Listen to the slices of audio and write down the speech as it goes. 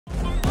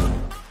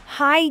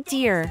Hi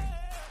dear,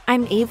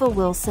 I'm Ava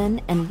Wilson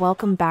and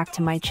welcome back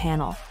to my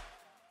channel.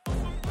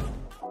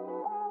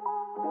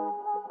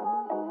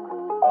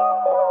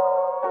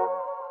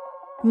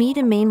 Meet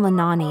Imane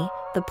Laanani,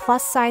 the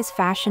plus-size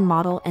fashion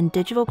model and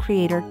digital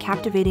creator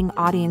captivating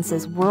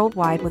audiences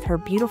worldwide with her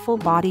beautiful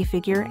body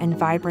figure and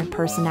vibrant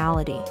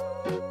personality.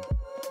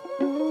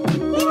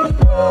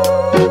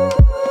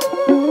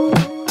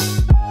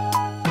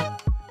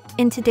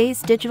 In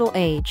today's digital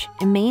age,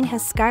 Imane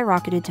has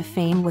skyrocketed to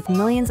fame with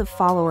millions of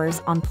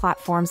followers on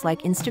platforms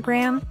like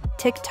Instagram,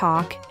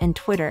 TikTok, and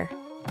Twitter.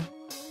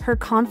 Her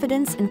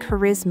confidence and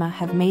charisma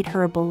have made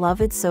her a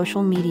beloved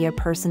social media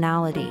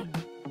personality.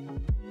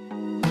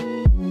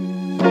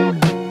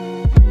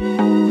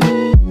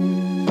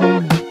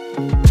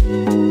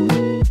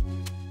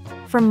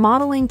 From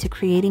modeling to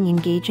creating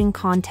engaging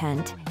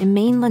content,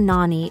 Imane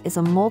Laanani is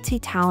a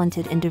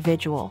multi-talented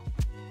individual.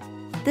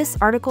 This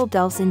article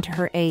delves into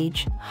her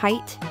age,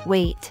 height,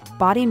 weight,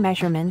 body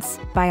measurements,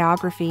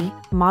 biography,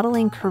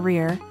 modeling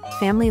career,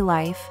 family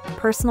life,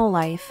 personal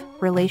life,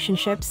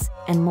 relationships,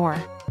 and more.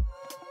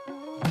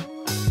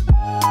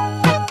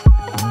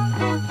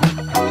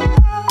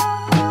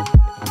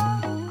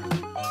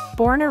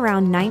 Born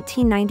around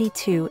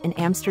 1992 in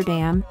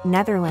Amsterdam,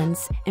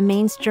 Netherlands,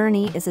 Imane's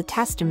journey is a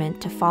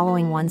testament to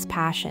following one's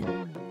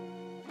passion.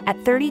 At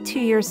 32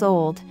 years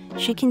old,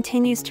 she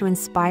continues to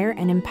inspire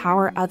and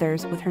empower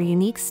others with her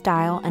unique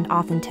style and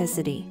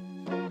authenticity.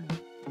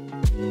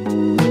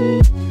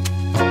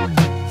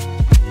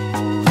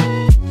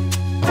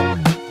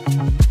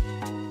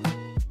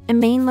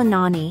 Imane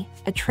Laanani,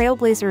 a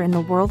trailblazer in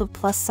the world of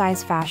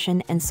plus-size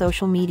fashion and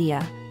social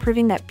media,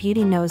 proving that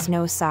beauty knows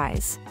no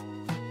size.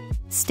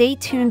 Stay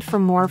tuned for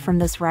more from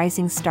this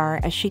rising star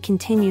as she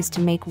continues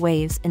to make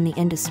waves in the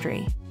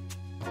industry.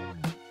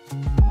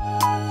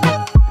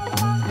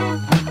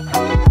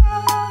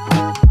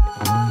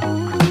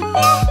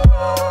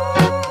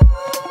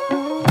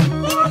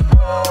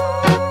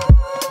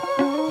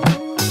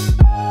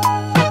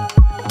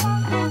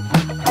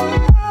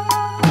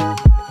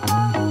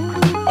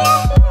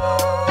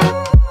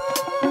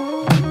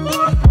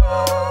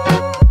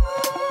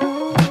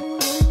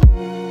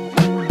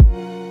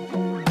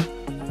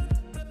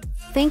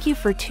 Thank you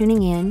for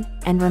tuning in,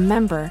 and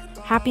remember,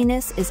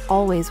 happiness is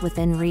always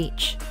within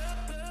reach.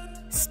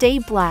 Stay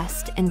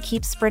blessed and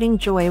keep spreading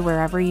joy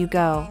wherever you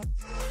go.